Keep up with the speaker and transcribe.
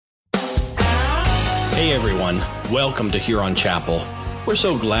Hey everyone, welcome to Huron Chapel. We're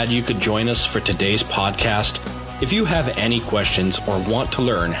so glad you could join us for today's podcast. If you have any questions or want to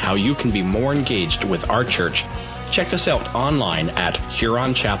learn how you can be more engaged with our church, check us out online at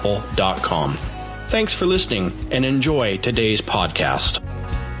huronchapel.com. Thanks for listening and enjoy today's podcast.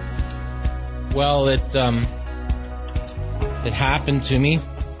 Well, it happened to me.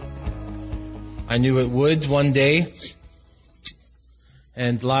 I knew it would one day.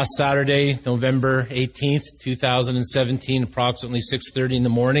 And last Saturday, November 18th, 2017, approximately 6:30 in the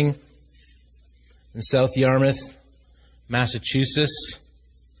morning, in South Yarmouth, Massachusetts,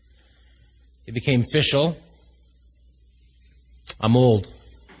 it became official. I'm old.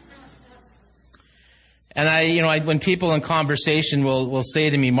 And when people in conversation will say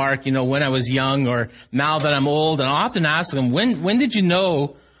to me, Mark, when I was young or now that I'm old, and I often ask them, when did you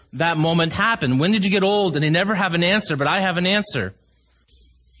know that moment happened? When did you get old? And they never have an answer, but I have an answer.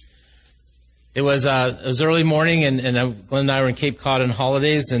 It was early morning, and Glenn and I were in Cape Cod on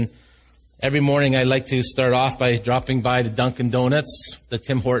holidays, and every morning I like to start off by dropping by the Dunkin' Donuts, the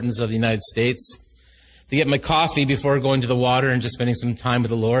Tim Hortons of the United States, to get my coffee before going to the water and just spending some time with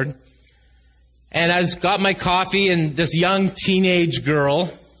the Lord. And I got my coffee, and this young teenage girl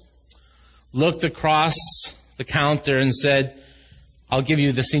looked across the counter and said, "I'll give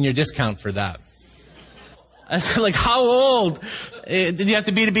you the senior discount for that." I said, like, how old did you have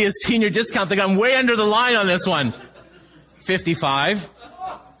to be a senior discount? Like, I'm way under the line on this one. 55.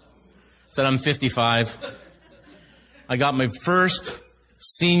 Said, I'm 55. I got my first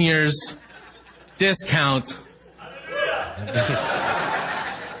senior's discount.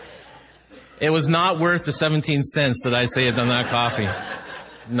 It was not worth the 17 cents that I saved on that coffee.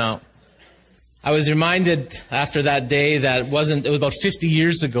 No. I was reminded after that day that it was about 50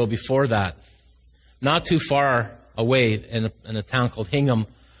 years ago before that. Not too far away in a town called Hingham,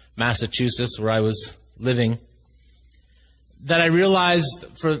 Massachusetts, where I was living, that I realized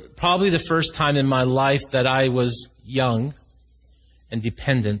for probably the first time in my life that I was young and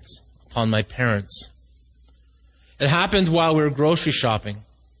dependent upon my parents. It happened while we were grocery shopping.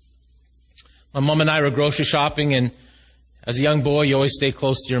 My mom and I were grocery shopping, and as a young boy, you always stay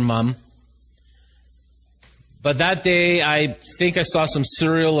close to your mom. But that day, I think I saw some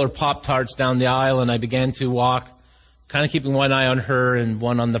cereal or Pop-Tarts down the aisle, and I began to walk, kind of keeping one eye on her and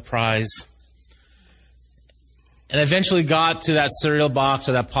one on the prize. And I eventually got to that cereal box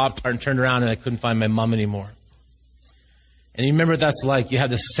or that Pop-Tart and turned around, and I couldn't find my mom anymore. And you remember what that's like. You have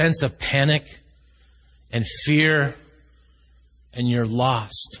this sense of panic and fear, and you're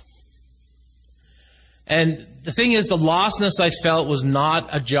lost. And the thing is, the lostness I felt was not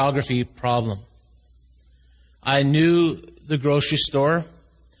a geography problem. I knew the grocery store.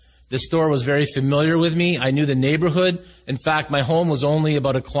 The store was very familiar with me. I knew the neighborhood. In fact, my home was only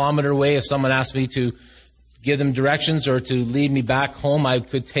about a kilometer away. If someone asked me to give them directions or to lead me back home, I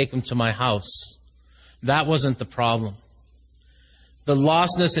could take them to my house. That wasn't the problem. The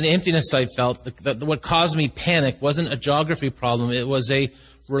lostness and emptiness I felt, what caused me panic, wasn't a geography problem. It was a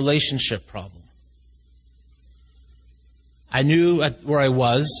relationship problem. I knew where I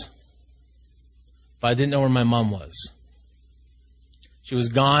was, but I didn't know where my mom was. She was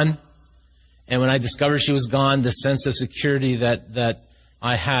gone, and when I discovered she was gone, the sense of security that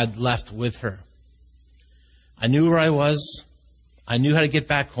I had left with her. I knew where I was. I knew how to get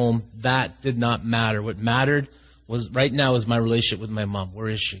back home. That did not matter. What mattered was right now is my relationship with my mom. Where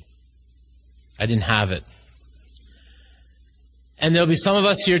is she? I didn't have it. And there'll be some of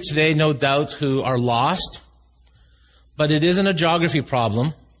us here today, no doubt, who are lost, but it isn't a geography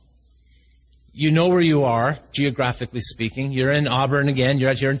problem. You know where you are, geographically speaking. You're in Auburn again. You're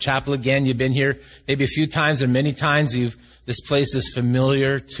out here in Chapel again. You've been here maybe a few times or many times. This place is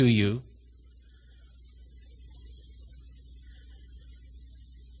familiar to you.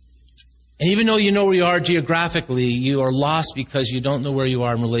 And even though you know where you are geographically, you are lost because you don't know where you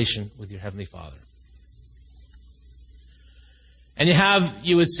are in relation with your Heavenly Father. And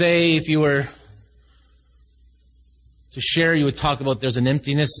you would say, if you were to share, you would talk about there's an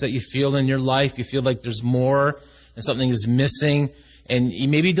emptiness that you feel in your life. You feel like there's more and something is missing. And you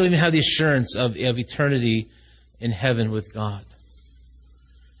maybe don't even have the assurance of eternity in heaven with God.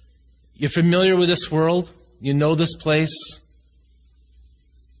 You're familiar with this world. You know this place.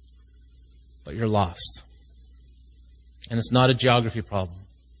 But you're lost. And it's not a geography problem.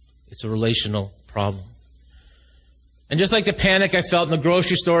 It's a relational problem. And just like the panic I felt in the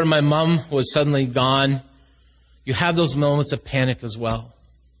grocery store and my mom was suddenly gone, you have those moments of panic as well.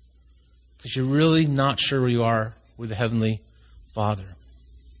 Because you're really not sure where you are with the Heavenly Father.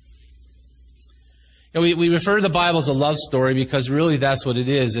 You know, we refer to the Bible as a love story because really that's what it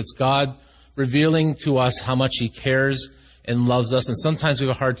is. It's God revealing to us how much He cares and loves us, and sometimes we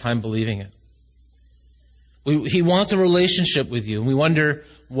have a hard time believing it. He wants a relationship with you, and we wonder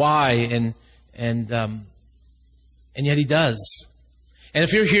why, and yet He does. And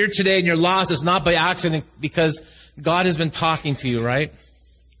if you're here today and you're lost, it's not by accident, because God has been talking to you, right?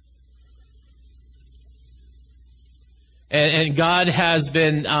 And God has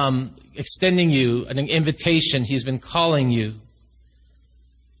been extending you an invitation. He's been calling you.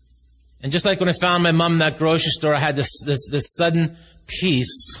 And just like when I found my mom in that grocery store, I had this sudden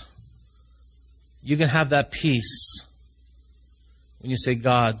peace. You can have that peace when you say,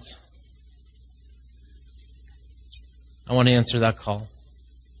 God, I want to answer that call.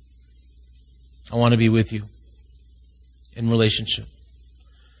 I want to be with you in relationship.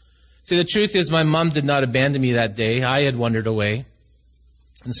 See, the truth is my mom did not abandon me that day. I had wandered away.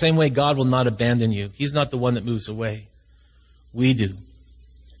 In the same way, God will not abandon you. He's not the one that moves away. We do.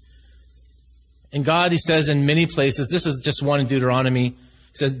 And God, He says in many places, this is just one in Deuteronomy, He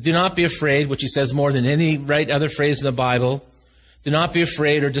says, do not be afraid, which He says more than any other phrase in the Bible. Do not be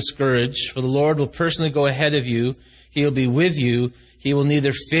afraid or discouraged, for the Lord will personally go ahead of you. He will be with you. He will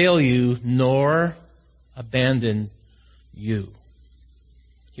neither fail you nor abandon you.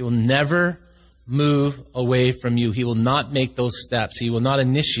 He will never move away from you. He will not make those steps. He will not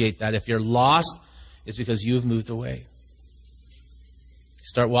initiate that. If you're lost, it's because you've moved away. You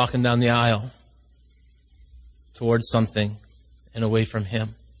start walking down the aisle towards something and away from Him.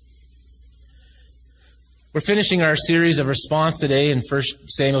 We're finishing our series of response today in 1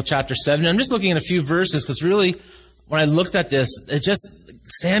 Samuel chapter 7. I'm just looking at a few verses because really, when I looked at this,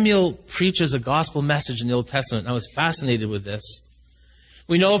 Samuel preaches a gospel message in the Old Testament, and I was fascinated with this.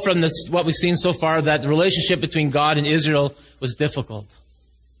 We know from this, what we've seen so far, that the relationship between God and Israel was difficult.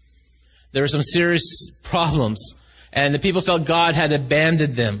 There were some serious problems, and the people felt God had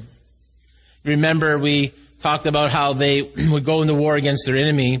abandoned them. Remember, we talked about how they would go into war against their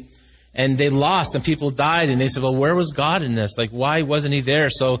enemy, and they lost, and people died, and they said, well, where was God in this? Like, why wasn't He there?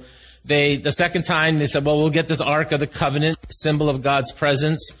 So the second time, they said, well, we'll get this Ark of the Covenant, symbol of God's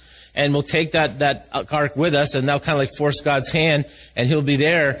presence, and we'll take that ark with us, and now kind of like force God's hand, and He'll be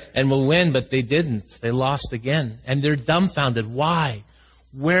there, and we'll win. But they didn't. They lost again. And they're dumbfounded. Why?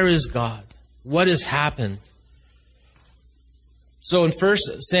 Where is God? What has happened? So in 1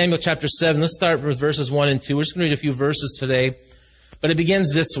 Samuel chapter 7, let's start with verses 1 and 2. We're just going to read a few verses today. But it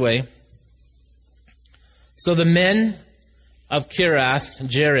begins this way. So the men of Kiriath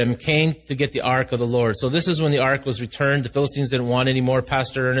Jearim came to get the ark of the Lord. So this is when the ark was returned. The Philistines didn't want it anymore.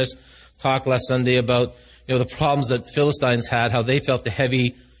 Pastor Ernest talked last Sunday about the problems that Philistines had, how they felt the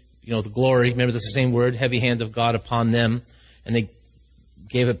heavy, the glory. Remember, that's the same word, heavy hand of God upon them, and they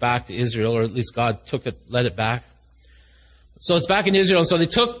gave it back to Israel, or at least God led it back. So it's back in Israel. And so they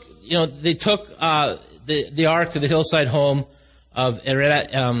took the ark to the hillside home of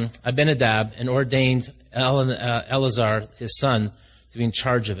Abinadab and ordained Eleazar, his son, to be in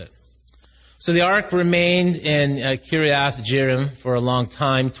charge of it. So the ark remained in Kiriath Jearim for a long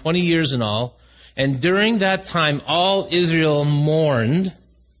time, 20 years in all. And during that time, all Israel mourned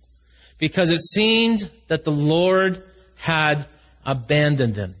because it seemed that the Lord had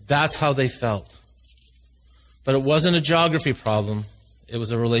abandoned them. That's how they felt. But it wasn't a geography problem. It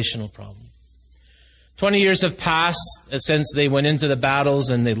was a relational problem. 20 years have passed since they went into the battles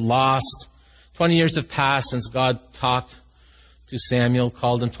and they lost. 20 years have passed since God talked to Samuel,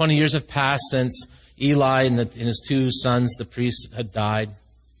 called him. 20 years have passed since Eli and his two sons, the priests, had died.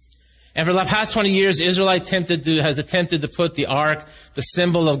 And for the past 20 years, Israel has attempted to put the ark, the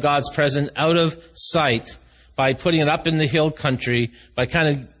symbol of God's presence, out of sight by putting it up in the hill country, by kind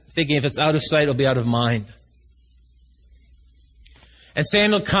of thinking if it's out of sight, it'll be out of mind. And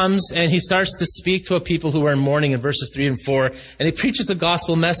Samuel comes and he starts to speak to a people who are in mourning in verses 3 and 4. And he preaches a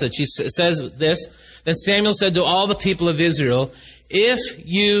gospel message. He says this, then Samuel said to all the people of Israel, if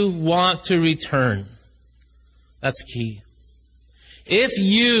you want to return, that's key. If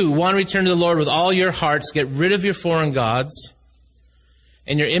you want to return to the Lord with all your hearts, get rid of your foreign gods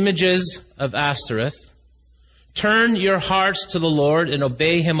and your images of Ashtoreth. Turn your hearts to the Lord and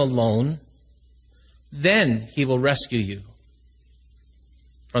obey Him alone. Then He will rescue you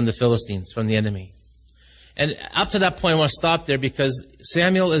from the Philistines, from the enemy. And up to that point, I want to stop there because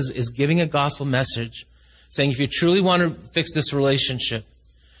Samuel is giving a gospel message saying if you truly want to fix this relationship,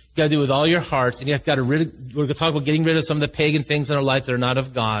 you got to do it with all your heart, and we're going to talk about getting rid of some of the pagan things in our life that are not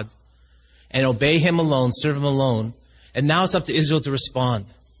of God, and obey Him alone, serve Him alone. And now it's up to Israel to respond.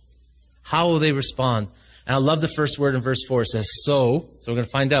 How will they respond? And I love the first word in verse 4. It says, so we're going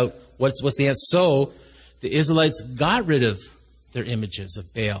to find out what's the answer. So the Israelites got rid of their images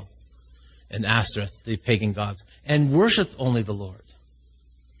of Baal and Ashtoreth, the pagan gods, and worshipped only the Lord.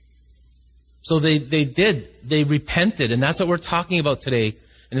 So they repented, and that's what we're talking about today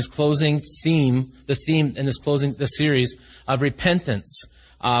in this closing theme, the series of repentance.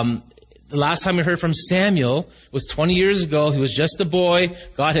 The last time we heard from Samuel was 20 years ago. He was just a boy.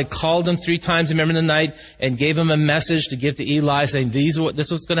 God had called him 3 times, remember, in the night, and gave him a message to give to Eli, saying, this is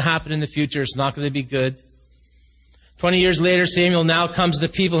what's going to happen in the future. It's not going to be good. 20 years later, Samuel now comes to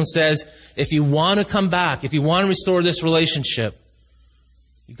the people and says, if you want to come back, if you want to restore this relationship,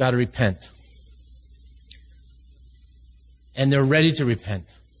 you've got to repent. And they're ready to repent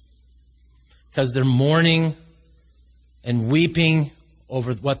because they're mourning and weeping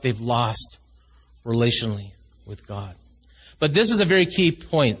over what they've lost relationally with God. But this is a very key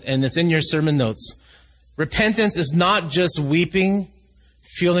point, and it's in your sermon notes. Repentance is not just weeping,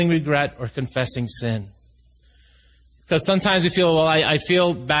 feeling regret, or confessing sin. Because sometimes we feel, well, I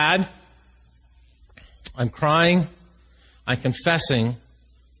feel bad, I'm crying, I'm confessing,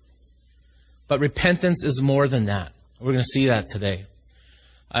 but repentance is more than that. We're going to see that today.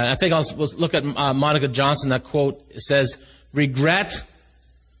 I think we'll look at Monica Johnson, that quote. It says, regret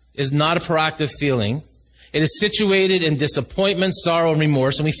is not a proactive feeling. It is situated in disappointment, sorrow, and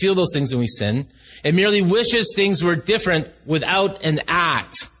remorse, and we feel those things when we sin. It merely wishes things were different without an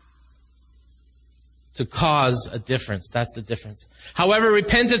act to cause a difference. That's the difference. However,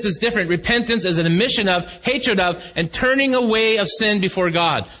 repentance is different. Repentance is an admission of, hatred of, and turning away of sin before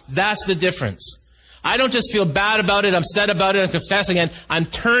God. That's the difference. I don't just feel bad about it, I'm sad about it, I'm confessing it. I'm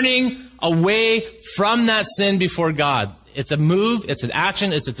turning away from that sin before God. It's a move, it's an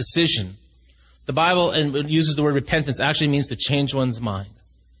action, it's a decision. The Bible, and it uses the word repentance, actually means to change one's mind.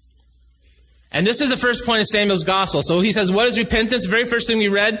 And this is the first point of Samuel's gospel. So he says, what is repentance? The very first thing we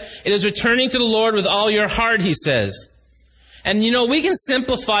read, it is returning to the Lord with all your heart, he says. And you know, we can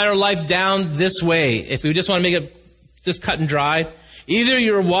simplify our life down this way, if we just want to make it just cut and dry. Either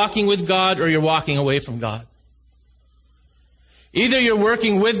you're walking with God or you're walking away from God. Either you're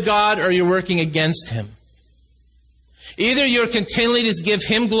working with God or you're working against Him. Either you're continually to give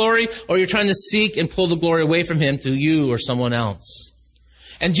Him glory or you're trying to seek and pull the glory away from Him to you or someone else.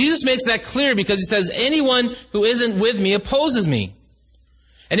 And Jesus makes that clear because He says, anyone who isn't with me opposes me.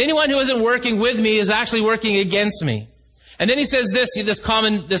 And anyone who isn't working with me is actually working against me. And then He says these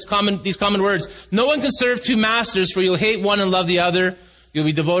common words, no one can serve 2 masters, for you'll hate one and love the other. You'll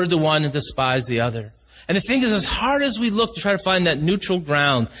be devoted to one and despise the other. And the thing is, as hard as we look to try to find that neutral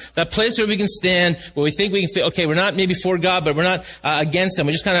ground, that place where we can stand, where we think we can feel, okay, we're not maybe for God, but we're not against Him.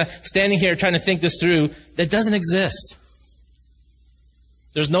 We're just kind of standing here trying to think this through. That doesn't exist.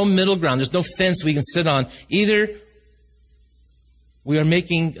 There's no middle ground. There's no fence we can sit on. Either we are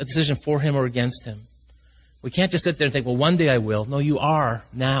making a decision for Him or against Him. We can't just sit there and think, well, one day I will. No, you are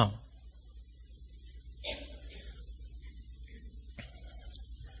now.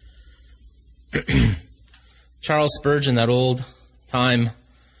 Charles Spurgeon, that old time,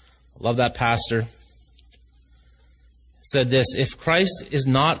 I love that pastor, said this, if Christ is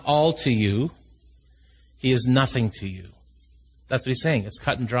not all to you, He is nothing to you. That's what he's saying. It's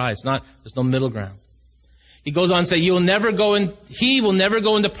cut and dry. There's no middle ground. He goes on to say, He will never go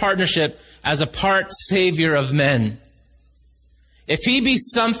into partnership as a part savior of men. If He be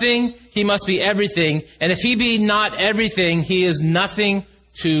something, He must be everything. And if He be not everything, He is nothing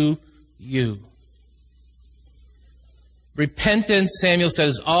to you. Repentance, Samuel said,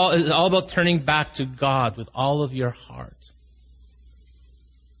 is all about turning back to God with all of your heart.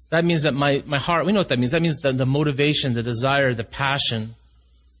 That means that my heart, we know what that means. That means the motivation, the desire, the passion.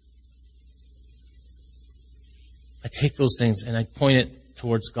 I take those things and I point it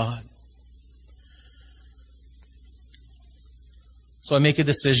towards God. So I make a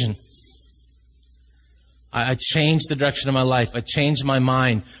decision. I change the direction of my life. I change my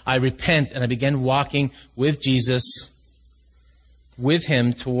mind. I repent and I begin walking with Jesus, with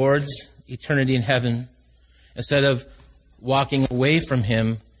Him towards eternity in heaven, instead of walking away from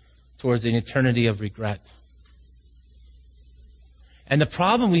Him towards an eternity of regret. And the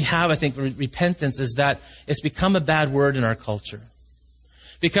problem we have, I think, with repentance is that it's become a bad word in our culture.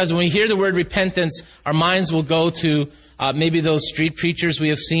 Because when we hear the word repentance, our minds will go to maybe those street preachers we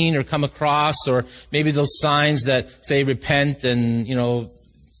have seen or come across, or maybe those signs that say repent, and they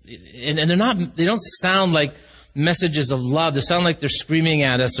don't sound like messages of love. They sound like they're screaming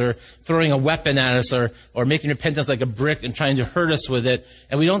at us or throwing a weapon at us or making repentance like a brick and trying to hurt us with it.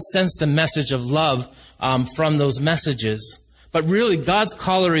 And we don't sense the message of love from those messages. But really, God's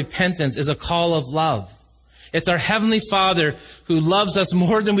call of repentance is a call of love. It's our Heavenly Father who loves us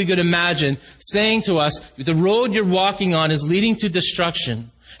more than we could imagine, saying to us, the road you're walking on is leading to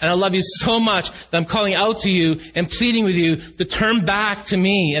destruction. And I love you so much that I'm calling out to you and pleading with you to turn back to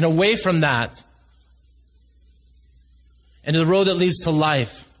me and away from that and to the road that leads to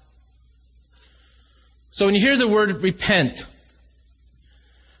life. So when you hear the word repent,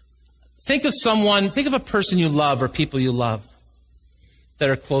 think of a person you love or people you love that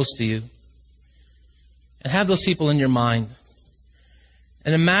are close to you. And have those people in your mind.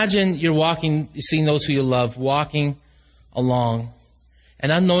 And imagine you're seeing those who you love walking along.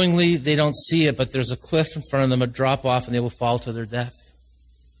 And unknowingly, they don't see it, but there's a cliff in front of them, a drop off, and they will fall to their death.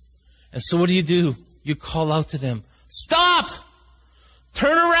 And so what do? You call out to them, stop!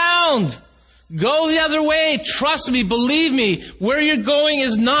 Turn around! Go the other way! Trust me, believe me, where you're going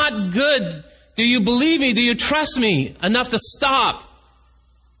is not good. Do you believe me? Do you trust me enough to stop?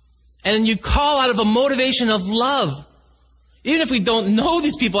 And you call out of a motivation of love. Even if we don't know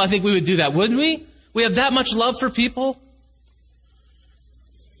these people, I think we would do that, wouldn't we? We have that much love for people.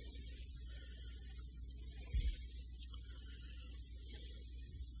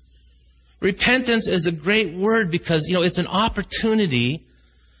 Repentance is a great word because, it's an opportunity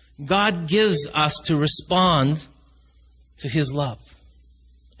God gives us to respond to His love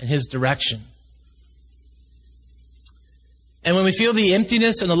and His direction. And when we feel the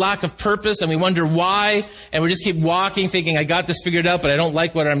emptiness and the lack of purpose and we wonder why, and we just keep walking thinking, I got this figured out, but I don't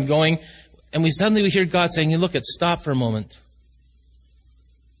like where I'm going, and we hear God saying, look, stop for a moment.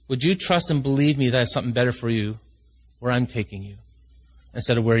 Would you trust and believe me that I have something better for you where I'm taking you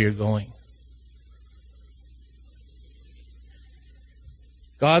instead of where you're going?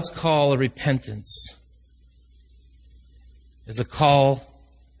 God's call of repentance is a call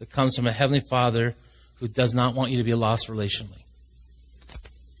that comes from a Heavenly Father who does not want you to be lost relationally.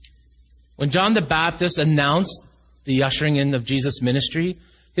 When John the Baptist announced the ushering in of Jesus' ministry,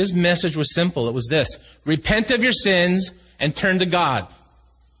 his message was simple. It was this: repent of your sins and turn to God,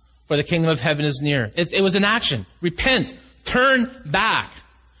 for the kingdom of heaven is near. It was an action. Repent. Turn back.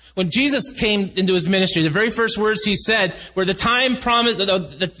 When Jesus came into his ministry, the very first words he said were the time promised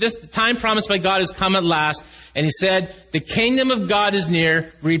by God has come at last. And he said, the kingdom of God is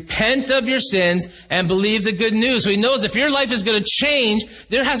near. Repent of your sins and believe the good news. So he knows if your life is going to change,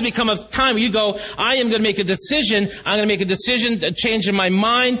 there has to become a time where you go, I am going to make a decision. I'm going to make a decision, a change in my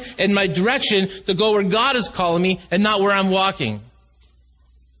mind and my direction to go where God is calling me and not where I'm walking.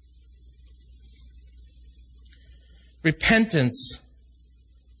 Repentance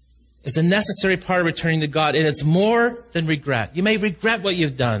is a necessary part of returning to God, and it's more than regret. You may regret what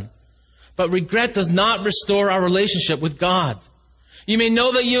you've done, but regret does not restore our relationship with God. You may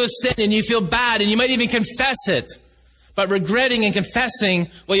know that you have sinned and you feel bad, and you might even confess it, but regretting and confessing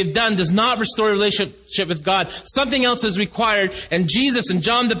what you've done does not restore your relationship with God. Something else is required, and Jesus and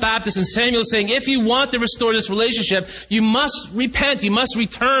John the Baptist and Samuel saying, if you want to restore this relationship, you must repent, you must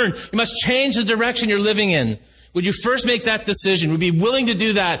return, you must change the direction you're living in. Would you first make that decision? Would you be willing to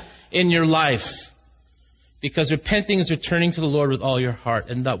do that in your life? Because repenting is returning to the Lord with all your heart.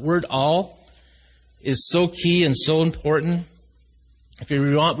 And that word all is so key and so important. If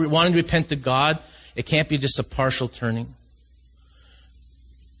you're wanting to repent to God, it can't be just a partial turning.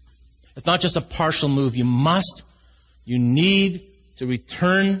 It's not just a partial move. You need to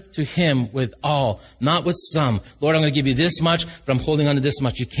return to Him with all, not with some. Lord, I'm going to give you this much, but I'm holding on to this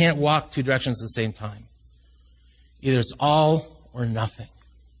much. You can't walk two directions at the same time. Either it's all or nothing.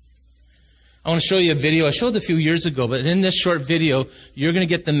 I want to show you a video. I showed it a few years ago, but in this short video, you're going to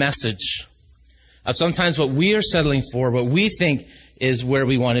get the message of sometimes what we are settling for, what we think is where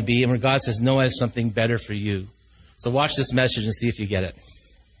we want to be, and where God says, no, I have something better for you. So watch this message and see if you get it.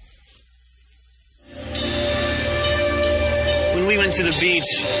 When we went to the beach,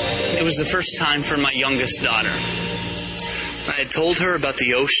 it was the first time for my youngest daughter. I had told her about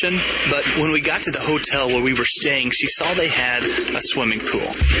the ocean, but when we got to the hotel where we were staying, she saw they had a swimming pool.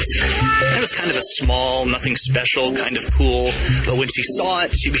 It was kind of a small, nothing special kind of pool, but when she saw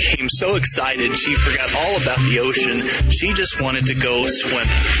it, she became so excited she forgot all about the ocean. She just wanted to go swimming.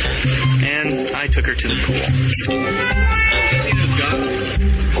 And I took her to the pool.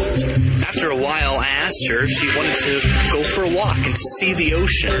 After a while, I asked her if she wanted to go for a walk and see the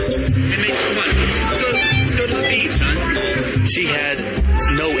ocean. Hey, mate, come on. Let's go to the beach, huh? She had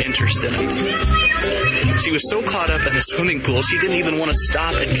no interest in it. She was so caught up in the swimming pool, she didn't even want to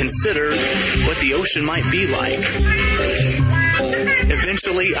stop and consider what the ocean might be like.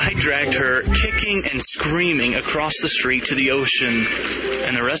 Eventually, I dragged her kicking and screaming across the street to the ocean,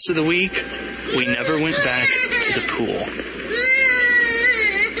 and the rest of the week, we never went back to the pool.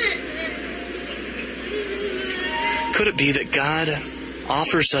 Could it be that God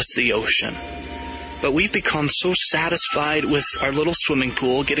offers us the ocean But we've become so satisfied with our little swimming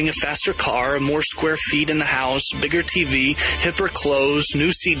pool, getting a faster car, more square feet in the house, bigger TV, hipper clothes, new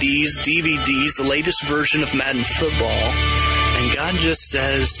CDs, DVDs, the latest version of Madden football. And God just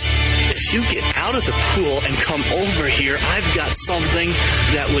says, if you get out of the pool and come over here, I've got something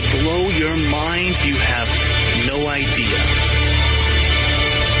that would blow your mind. You have no idea.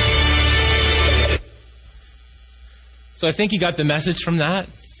 So I think you got the message from that.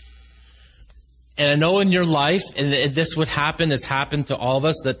 And I know in your life, and this would happen, it's happened to all of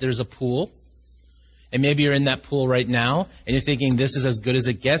us, that there's a pool. And maybe you're in that pool right now, and you're thinking, this is as good as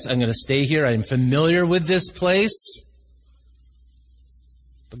it gets. I'm going to stay here. I'm familiar with this place.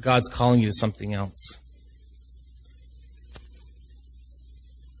 But God's calling you to something else.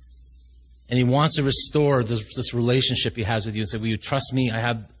 And He wants to restore this relationship He has with you and say, will you trust me? I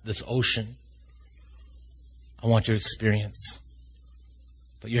have this ocean I want your experience.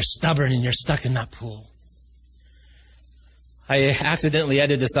 But you're stubborn and you're stuck in that pool. I accidentally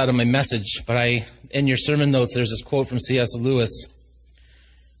edited this out of my message, but in your sermon notes, there's this quote from C.S. Lewis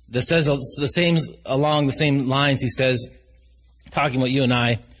that says along the same lines. He says, talking about you and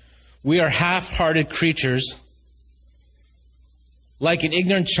I, we are half-hearted creatures, like an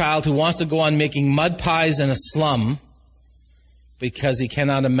ignorant child who wants to go on making mud pies in a slum because he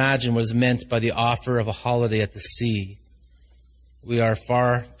cannot imagine what is meant by the offer of a holiday at the sea. We are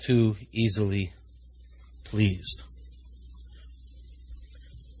far too easily pleased.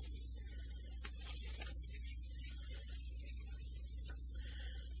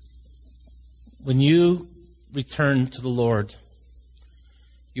 When you return to the Lord,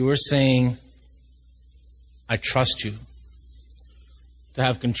 you are saying, I trust you to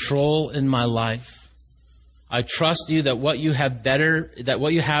have control in my life. I trust you that what you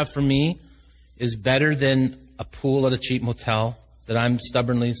have for me is better than a pool at a cheap motel that I'm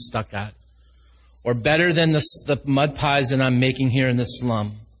stubbornly stuck at, or better than the mud pies that I'm making here in the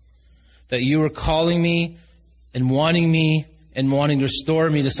slum. That you are calling me and wanting to restore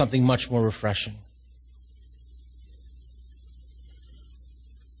me to something much more refreshing.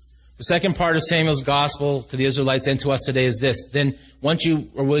 The second part of Samuel's gospel to the Israelites and to us today is this. Then, once you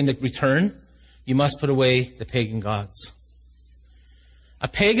are willing to return, you must put away the pagan gods. A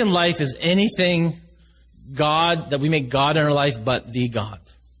pagan life is anything that we make God in our life but the God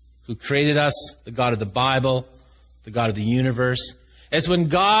who created us, the God of the Bible, the God of the universe. It's when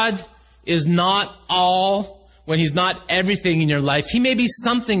God is not all, when He's not everything in your life. He may be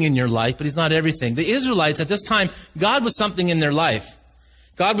something in your life, but He's not everything. The Israelites at this time, God was something in their life.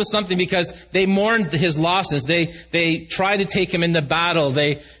 God was something because they mourned His losses. They tried to take Him into battle.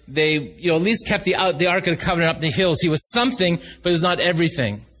 They at least kept the Ark of the Covenant up in the hills. He was something, but He was not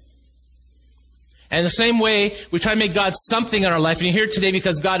everything. And in the same way, we try to make God something in our life. And you're here today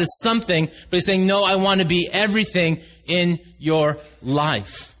because God is something, but He's saying, no, I want to be everything in your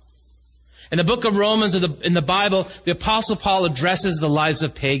life. In the book of Romans, in the Bible, the Apostle Paul addresses the lives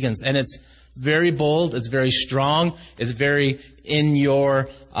of pagans. And it's very bold, it's very strong, it's very in your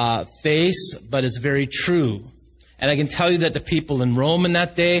face, but it's very true. And I can tell you that the people in Rome in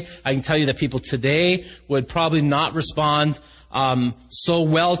that day, I can tell you that people today would probably not respond so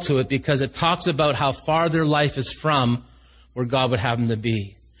well to it, because it talks about how far their life is from where God would have them to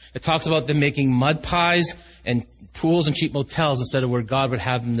be. It talks about them making mud pies and pools and cheap motels instead of where God would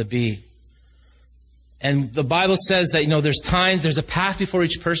have them to be. And the Bible says that, there's a path before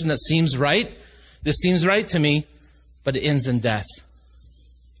each person that seems right. This seems right to me, but it ends in death.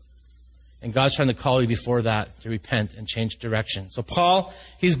 And God's trying to call you before that to repent and change direction. So Paul,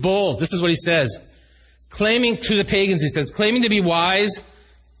 he's bold. This is what he says. Claiming to the pagans, he says, claiming to be wise,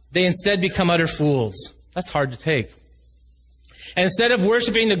 they instead become utter fools. That's hard to take. And instead of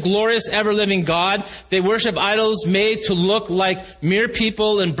worshiping the glorious, ever-living God, they worship idols made to look like mere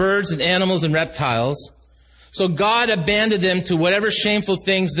people and birds and animals and reptiles. So God abandoned them to whatever shameful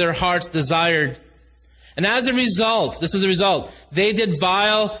things their hearts desired. And as a result, this is the result, they did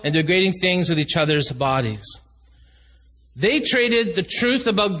vile and degrading things with each other's bodies. They traded the truth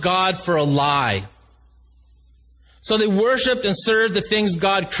about God for a lie. So they worshipped and served the things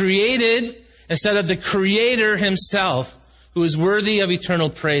God created instead of the Creator Himself, who is worthy of eternal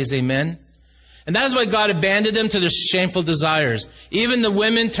praise. Amen. And that is why God abandoned them to their shameful desires. Even the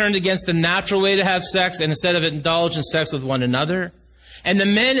women turned against the natural way to have sex, and instead of indulge in sex with one another. And the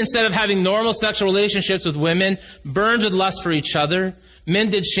men, instead of having normal sexual relationships with women, burned with lust for each other.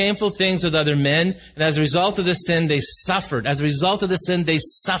 Men did shameful things with other men, and as a result of this sin, they suffered. As a result of the sin, they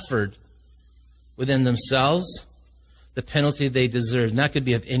suffered within themselves the penalty they deserved. And that could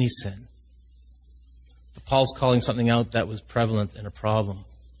be of any sin. But Paul's calling something out that was prevalent and a problem.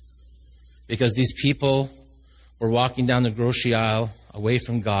 because these people were walking down the grocery aisle away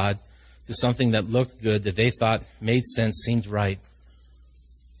from God to something that looked good, that they thought made sense, seemed right,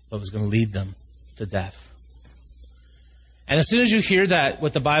 but was going to lead them to death. And as soon as you hear that,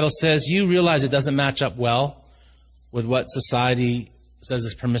 what the Bible says, you realize it doesn't match up well with what society says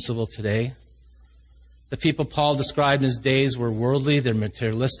is permissible today. The people Paul described in his days were worldly, they're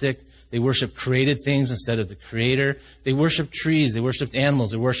materialistic, they worship created things instead of the Creator. They worship trees, they worship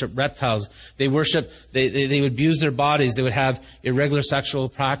animals, they worship reptiles, they would abuse their bodies, they would have irregular sexual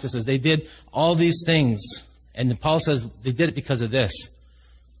practices. They did all these things. And Paul says they did it because of this.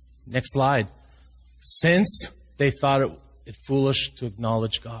 Next slide. Since they thought it foolish to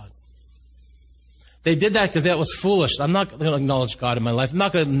acknowledge God. They did that because that was foolish. I'm not going to acknowledge God in my life. I'm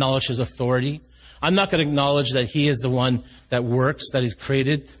not going to acknowledge His authority. I'm not going to acknowledge that He is the one that works, that He's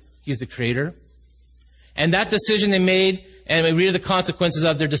created. He's the Creator. And that decision they made, and we read the consequences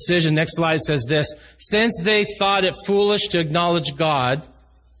of their decision. Next slide says this. Since they thought it foolish to acknowledge God,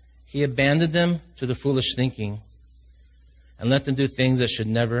 He abandoned them to the foolish thinking and let them do things that should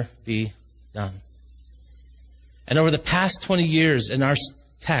never be done. And over the past 20 years in our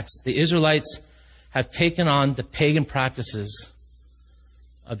text, the Israelites have taken on the pagan practices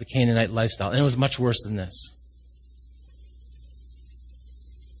of the Canaanite lifestyle. And it was much worse than this.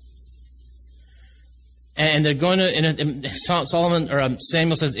 And they're going to,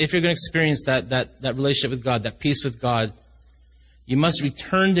 Samuel says, if you're going to experience that relationship with God, that peace with God, you must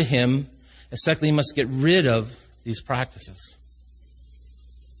return to Him. And secondly, you must get rid of these practices.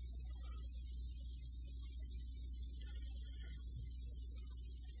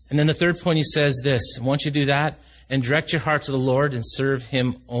 And then the third point, he says this. Once you do that, and direct your heart to the Lord and serve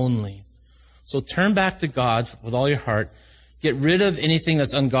Him only. So turn back to God with all your heart. Get rid of anything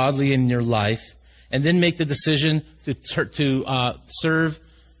that's ungodly in your life. And then make the decision to serve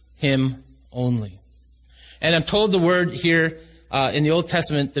Him only. And I'm told the word here in the Old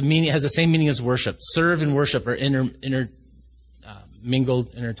Testament, the meaning has the same meaning as worship. Serve and worship are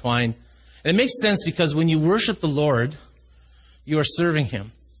mingled, intertwined. And it makes sense because when you worship the Lord, you are serving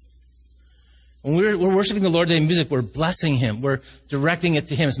Him. When we're worshiping the Lord today in music, we're blessing Him. We're directing it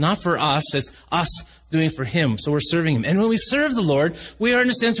to Him. It's not for us. It's us doing it for Him. So we're serving Him. And when we serve the Lord, we are in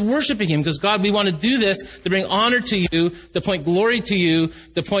a sense worshiping Him. Because God, we want to do this to bring honor to You, to point glory to You,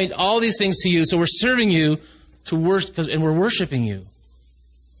 to point all these things to You. So we're serving You to worship, and we're worshiping You.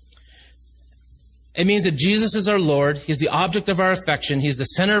 It means that Jesus is our Lord. He's the object of our affection. He's the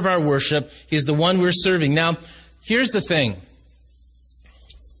center of our worship. He's the one we're serving. Now, here's the thing.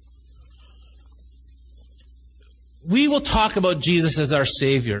 We will talk about Jesus as our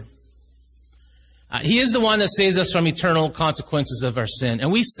Savior. He is the one that saves us from eternal consequences of our sin.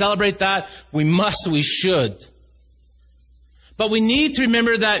 And we celebrate that. We must, we should. But we need to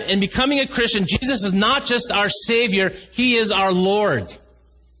remember that in becoming a Christian, Jesus is not just our Savior, He is our Lord.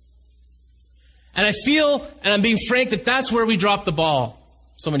 And I feel, and I'm being frank, that that's where we drop the ball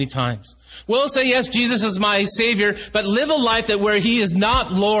so many times. We'll say, yes, Jesus is my Savior, but live a life that where He is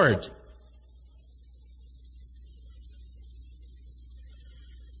not Lord.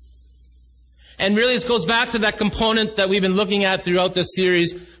 And really, it goes back to that component that we've been looking at throughout this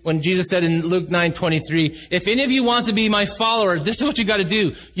series when Jesus said in Luke 9:23, if any of you wants to be my follower, this is what you got to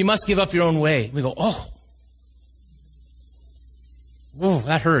do. You must give up your own way. We go, whoa,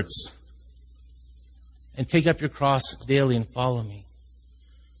 that hurts. And take up your cross daily and follow me.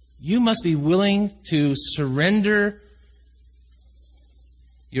 You must be willing to surrender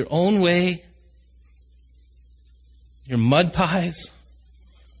your own way, your mud pies,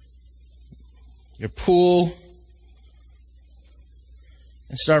 your pool,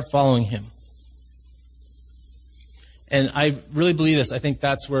 and start following Him. And I really believe this. I think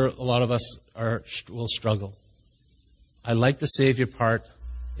that's where a lot of us will struggle. I like the Savior part.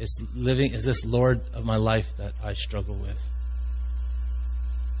 Is this Lord of my life that I struggle with.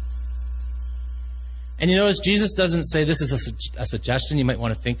 And you notice Jesus doesn't say this is a suggestion you might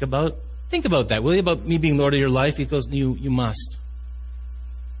want to think about. Think about that, will you? About me being Lord of your life. He goes, you must.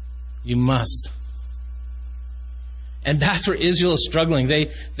 You must. And that's where Israel is struggling. They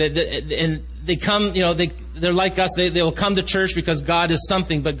come, they're like us. They will come to church because God is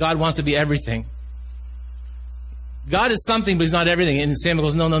something, but God wants to be everything. God is something, but He's not everything. And Samuel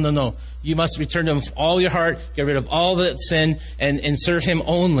goes, no. You must return to Him with all your heart, get rid of all the sin, and serve Him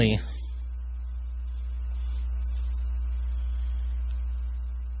only.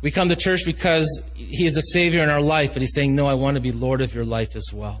 We come to church because He is a Savior in our life, but He's saying, no, I want to be Lord of your life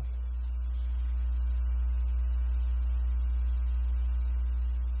as well.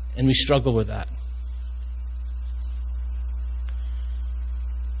 And we struggle with that.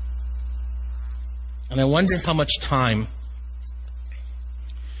 And I wonder how much time,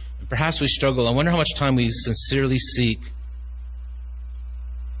 and perhaps we struggle, I wonder how much time we sincerely seek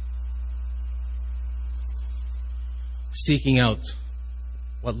seeking out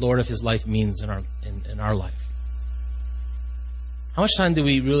what Lord of His life means in our life. How much time do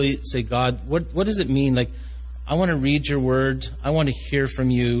we really say, God, what does it mean? Like, I want to read your word. I want to hear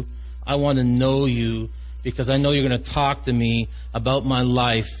from you. I want to know you because I know you're going to talk to me about my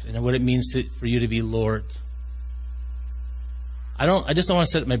life and what it means for you to be Lord. I just don't want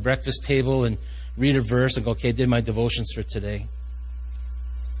to sit at my breakfast table and read a verse and go, okay, I did my devotions for today.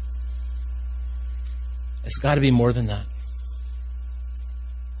 It's got to be more than that.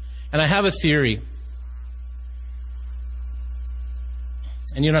 And I have a theory.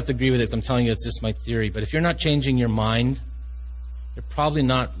 And you don't have to agree with it because I'm telling you it's just my theory. But if you're not changing your mind, you're probably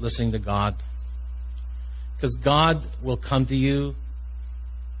not listening to God. Because God will come to you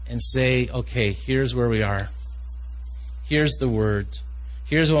and say, okay, here's where we are. Here's the word.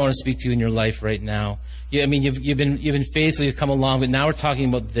 Here's what I want to speak to you in your life right now. You've been faithful, you've come along, but now we're talking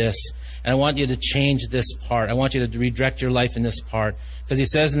about this. And I want you to change this part. I want you to redirect your life in this part. Because he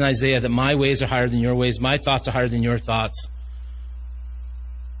says in Isaiah that my ways are higher than your ways, my thoughts are higher than your thoughts.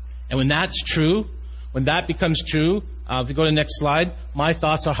 And when that's true, when that becomes true, if you go to the next slide, my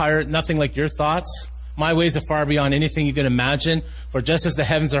thoughts are higher, nothing like your thoughts. My ways are far beyond anything you can imagine. For just as the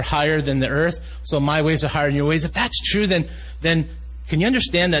heavens are higher than the earth, so my ways are higher than your ways. If that's true, then can you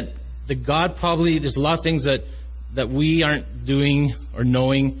understand that the God probably, there's a lot of things that we aren't doing or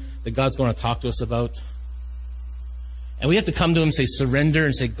knowing that God's going to talk to us about. And we have to come to Him and say, surrender,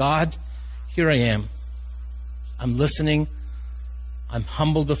 and say, God, here I am. I'm listening. I'm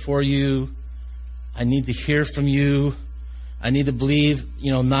humbled before you. I need to hear from you. I need to believe,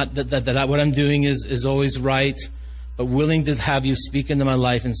 not that what I'm doing is always right, but willing to have you speak into my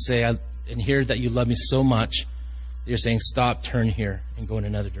life and say, and hear that you love me so much that you're saying, stop, turn here, and go in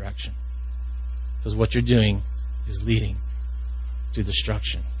another direction. Because what you're doing is leading to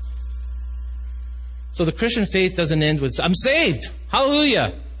destruction. So the Christian faith doesn't end with, I'm saved.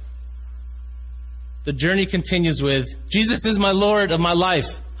 Hallelujah. The journey continues with, Jesus is my Lord of my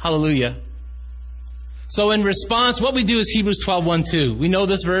life. Hallelujah. So in response, what we do is Hebrews 12:1-2. We know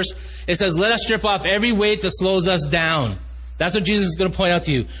this verse. It says, let us strip off every weight that slows us down. That's what Jesus is going to point out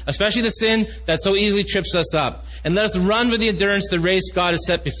to you. Especially the sin that so easily trips us up. And let us run with the endurance the race God has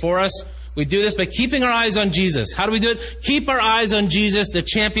set before us. We do this by keeping our eyes on Jesus. How do we do it? Keep our eyes on Jesus, the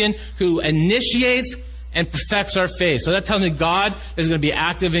champion who initiates and perfects our faith. So that tells me God is going to be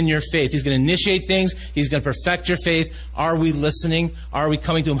active in your faith. He's going to initiate things. He's going to perfect your faith. Are we listening? Are we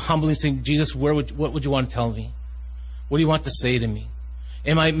coming to Him humbly saying, Jesus, what would you want to tell me? What do you want to say to me?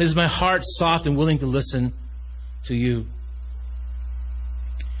 Is my heart soft and willing to listen to you?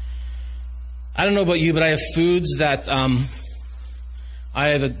 I don't know about you, but I have foods that I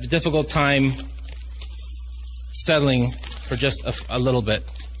have a difficult time settling for just a little bit.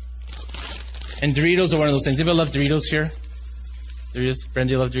 And Doritos are one of those things. Anybody love Doritos here? Doritos?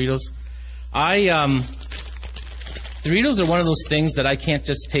 Brenda, you love Doritos? Doritos are one of those things that I can't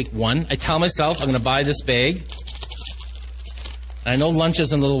just take one. I tell myself I'm going to buy this bag. And I know lunch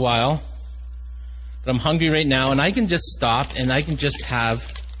is in a little while. But I'm hungry right now, and I can just stop and I can just have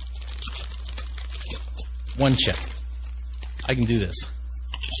one chip. I can do this.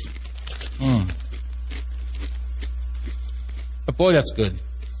 But boy, that's good.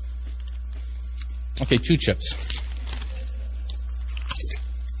 Okay, 2 chips.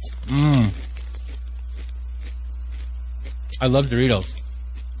 I love Doritos.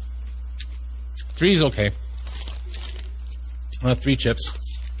 3 is okay. I have 3 chips.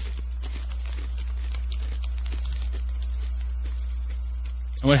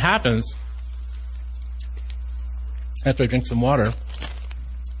 And what happens, after I drink some water,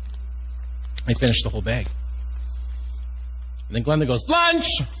 I finish the whole bag. And then Glenda goes, lunch!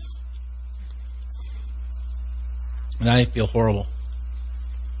 And I feel horrible.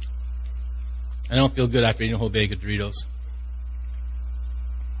 I don't feel good after eating a whole bag of Doritos.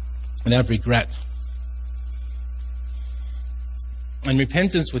 And I have regret. And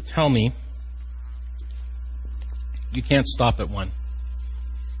repentance would tell me you can't stop at one.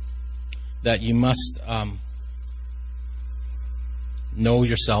 That you must know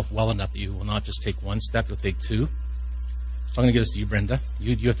yourself well enough that you will not just take one step, you'll take 2. So I'm going to give this to you, Brenda.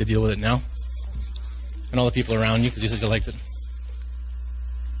 You have to deal with it now. And all the people around you, because you said you liked it.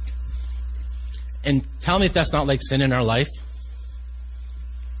 And tell me if that's not like sin in our life.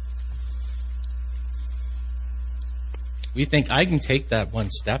 We think, I can take that one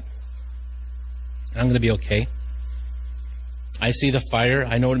step, and I'm going to be okay. I see the fire.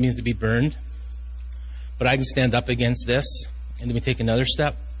 I know what it means to be burned. But I can stand up against this, and then we take another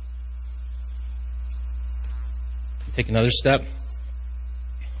step. Take another step.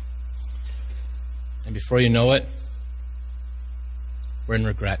 And before you know it, we're in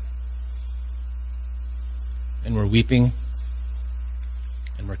regret. And we're weeping.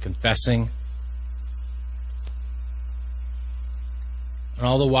 And we're confessing. And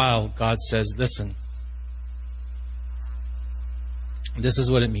all the while, God says, listen, this is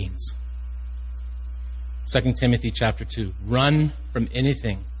what it means. 2 Timothy chapter 2. Run from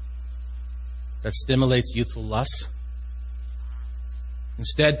anything that stimulates youthful lusts.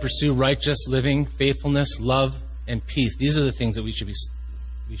 Instead, pursue righteous living, faithfulness, love, and peace. These are the things that we should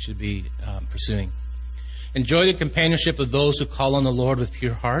be pursuing. Enjoy the companionship of those who call on the Lord with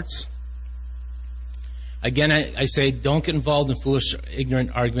pure hearts. Again, I say, don't get involved in foolish,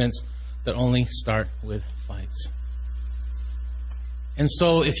 ignorant arguments that only start with fights. And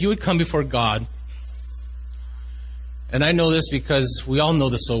so, if you would come before God, and I know this because we all know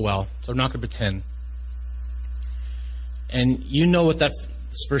this so well, so I'm not going to pretend. And you know what that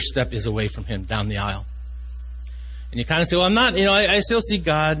first step is away from Him, down the aisle. And you kind of say, well, I'm not, I still see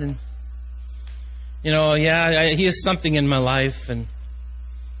God, and, He is something in my life, and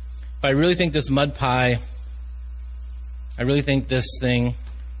if I really think this mud pie, I really think this thing,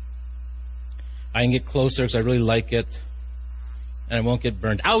 I can get closer because I really like it, and I won't get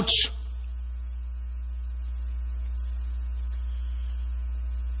burned. Ouch!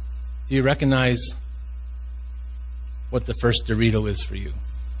 Do you recognize what the first Dorito is for you?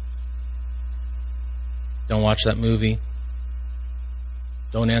 Don't watch that movie.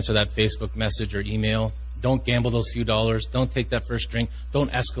 Don't answer that Facebook message or email. Don't gamble those few dollars. Don't take that first drink. Don't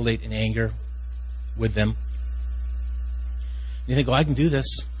escalate in anger with them. You think, I can do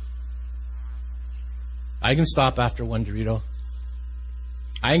this. I can stop after one Dorito.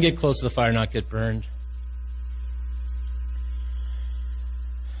 I can get close to the fire and not get burned.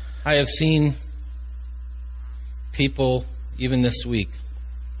 I have seen people, even this week,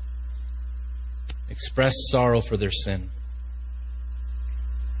 express sorrow for their sin.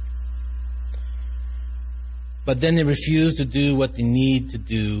 But then they refuse to do what they need to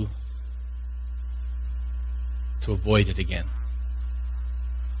do to avoid it again.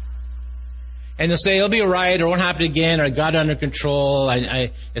 And they'll say, it'll be all right, or it won't happen again, or I got it under control,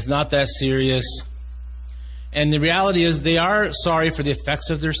 it's not that serious. And the reality is they are sorry for the effects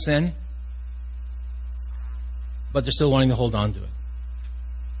of their sin, but they're still wanting to hold on to it.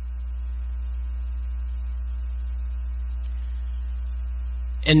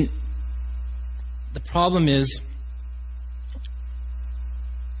 And the problem is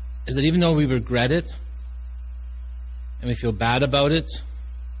that even though we regret it, and we feel bad about it,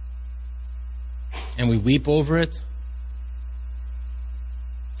 and we weep over it,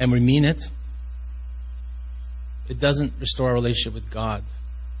 and we mean it, it doesn't restore our relationship with God.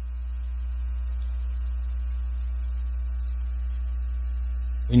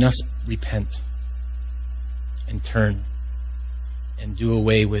 We must repent and turn and do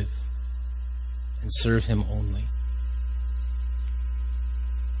away with and serve Him only.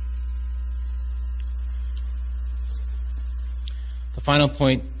 The final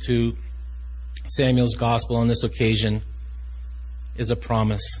point to Samuel's gospel on this occasion is a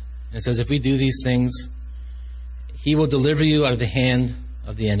promise. And it says, if we do these things, He will deliver you out of the hand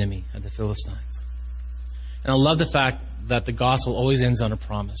of the enemy, of the Philistines. And I love the fact that the gospel always ends on a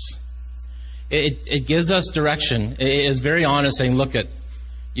promise. It gives us direction. It is very honest, saying, look,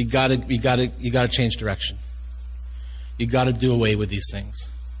 you gotta change direction. You gotta do away with these things.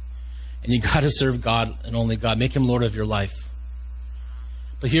 And you gotta serve God and only God. Make Him Lord of your life.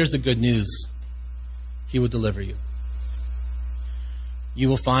 But here's the good news. He will deliver you. You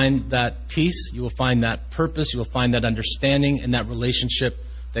will find that peace, you will find that purpose, you will find that understanding and that relationship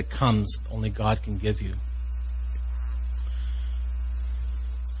that comes only God can give you.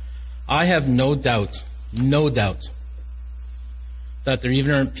 I have no doubt that there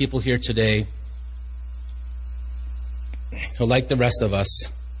even are people here today who, like the rest of us,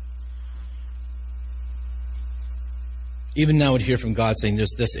 even now would hear from God saying,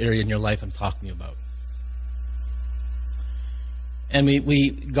 there's this area in your life I'm talking about.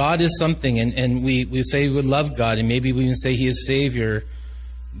 And God is something, and we say we would love God, and maybe we even say He is Savior,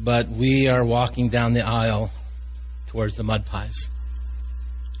 but we are walking down the aisle towards the mud pies.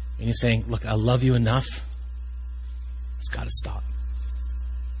 And He's saying, look, I love you enough. It's got to stop.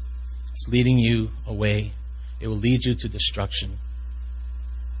 It's leading you away. It will lead you to destruction.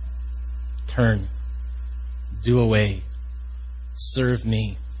 Turn. Do away. Serve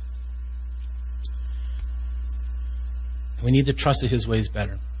me. We need to trust His ways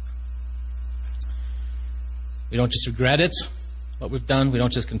better. We don't just regret it, what we've done. We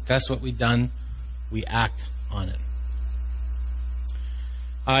don't just confess what we've done. We act on it.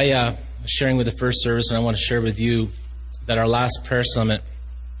 I was sharing with the first service, and I want to share with you that our last prayer summit,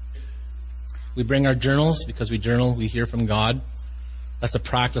 we bring our journals because we journal, we hear from God. That's a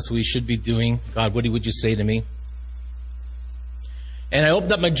practice we should be doing. God, what would you say to me? And I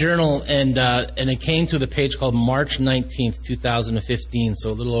opened up my journal, and it came to the page called March 19th, 2015,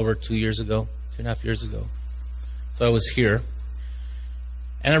 so a little over 2 years ago, 2.5 years ago. So I was here.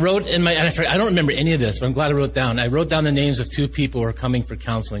 And I wrote in my, and I don't remember any of this, but I'm glad I wrote down. I wrote down the names of 2 people who are coming for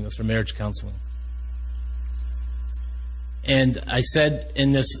counseling. It was for marriage counseling. And I said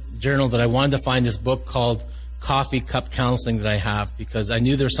in this journal that I wanted to find this book called Coffee Cup Counseling that I have, because I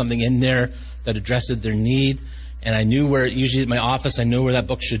knew there was something in there that addressed their need. And I knew where, usually at my office, I know where that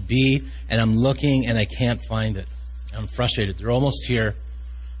book should be. And I'm looking and I can't find it. I'm frustrated. They're almost here.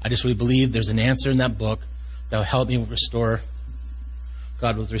 I just really believe there's an answer in that book that will help me restore.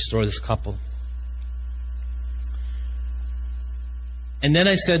 God will restore this couple. And then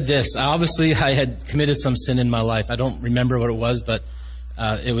I said this. Obviously, I had committed some sin in my life. I don't remember what it was, but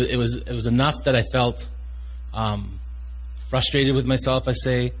it was enough that I felt frustrated with myself. I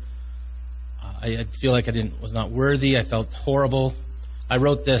say, I feel like I was not worthy. I felt horrible. I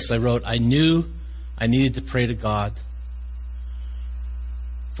wrote this. I knew I needed to pray to God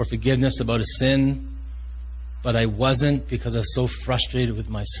for forgiveness about a sin, but I wasn't because I was so frustrated with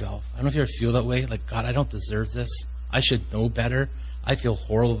myself. I don't know if you ever feel that way. Like, God, I don't deserve this. I should know better. I feel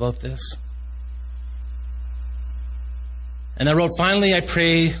horrible about this. And I wrote, finally, I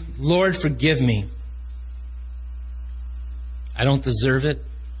pray, Lord, forgive me. I don't deserve it.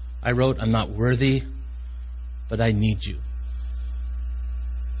 I wrote, I'm not worthy, but I need you.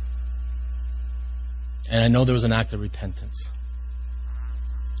 And I know there was an act of repentance.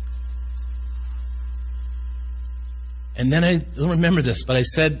 And then I don't remember this, but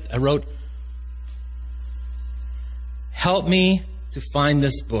I wrote, help me to find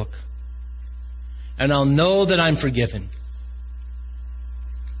this book, and I'll know that I'm forgiven.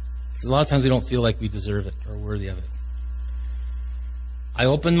 Because a lot of times we don't feel like we deserve it or worthy of it. I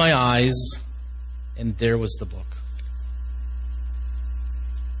opened my eyes, and there was the book.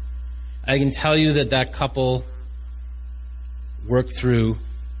 I can tell you that couple worked through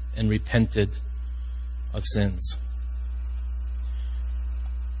and repented of sins.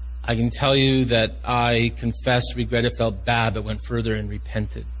 I can tell you that I confessed, regretted, felt bad, but went further and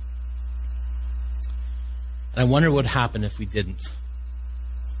repented. And I wonder what would happen if we didn't.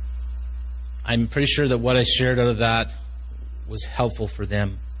 I'm pretty sure that what I shared out of that was helpful for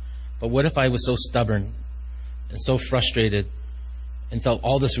them. But what if I was so stubborn and so frustrated and felt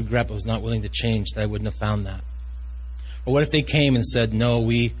all this regret but was not willing to change that I wouldn't have found that? Or what if they came and said, no,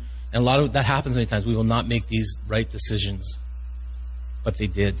 and a lot of that happens many times, we will not make these right decisions. But they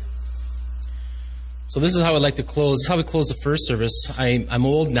did. So this is how I'd like to close. This is how we close the first service. I'm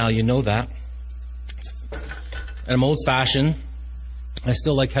old now, you know that. And I'm old-fashioned. I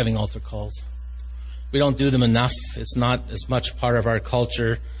still like having altar calls. We don't do them enough. It's not as much part of our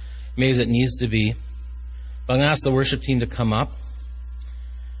culture, maybe as it needs to be. But I'm going to ask the worship team to come up.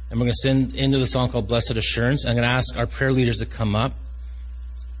 And we're going to sing into the song called Blessed Assurance. I'm going to ask our prayer leaders to come up.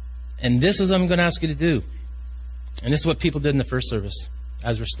 And this is what I'm going to ask you to do. And this is what people did in the first service.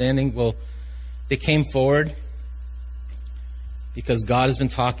 As we're standing, they came forward because God has been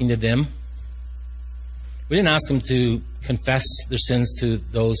talking to them. We didn't ask them to confess their sins to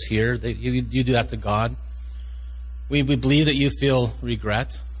those here. You do that to God. We believe that you feel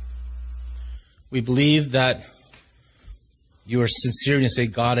regret. We believe that you are sincere and you say,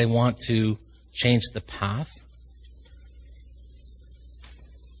 God, I want to change the path.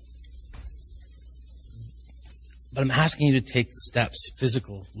 But I'm asking you to take steps,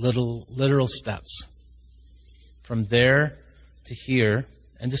 physical, literal steps, from there to here,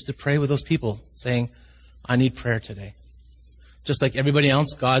 and just to pray with those people, saying, I need prayer today. Just like everybody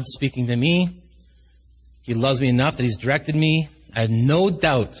else, God's speaking to me. He loves me enough that He's directed me. I have no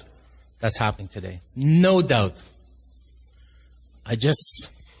doubt that's happening today. No doubt.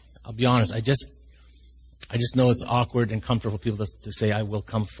 I'll be honest, I just know it's awkward and comfortable for people to say, I will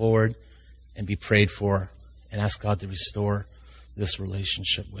come forward and be prayed for and ask God to restore this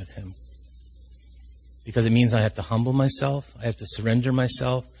relationship with Him. Because it means I have to humble myself. I have to surrender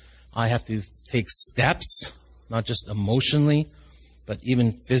myself. I have to take steps, not just emotionally, but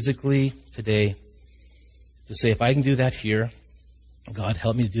even physically today, to say, if I can do that here, God,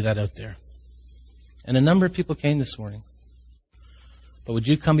 help me to do that out there. And a number of people came this morning. But would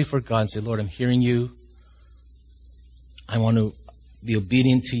you come before God and say, Lord, I'm hearing you. I want to be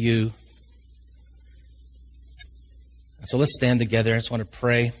obedient to you. So let's stand together. I just want to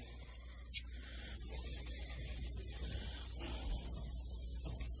pray.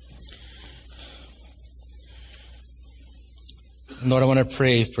 Lord, I want to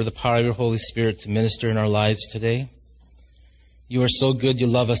pray for the power of your Holy Spirit to minister in our lives today. You are so good. You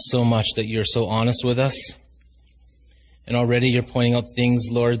love us so much that you're so honest with us. And already you're pointing out things,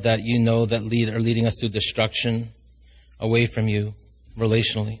 Lord, that you know that are leading us to destruction, away from you,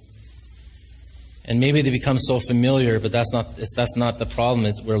 relationally. And maybe they become so familiar, but that's not the problem.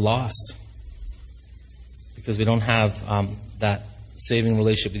 Is we're lost because we don't have that saving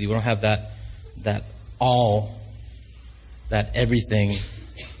relationship with you. We don't have that all, that everything.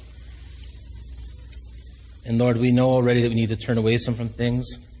 And Lord, we know already that we need to turn away from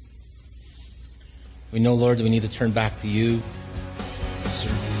things. We know, Lord, that we need to turn back to you and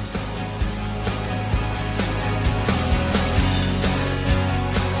serve you.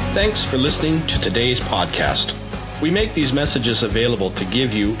 Thanks for listening to today's podcast. We make these messages available to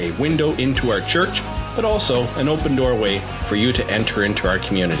give you a window into our church, but also an open doorway for you to enter into our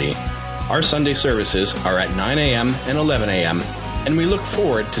community. Our Sunday services are at 9 a.m. and 11 a.m., and we look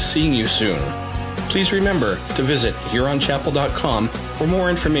forward to seeing you soon. Please remember to visit HuronChapel.com for more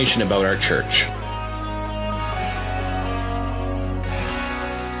information about our church.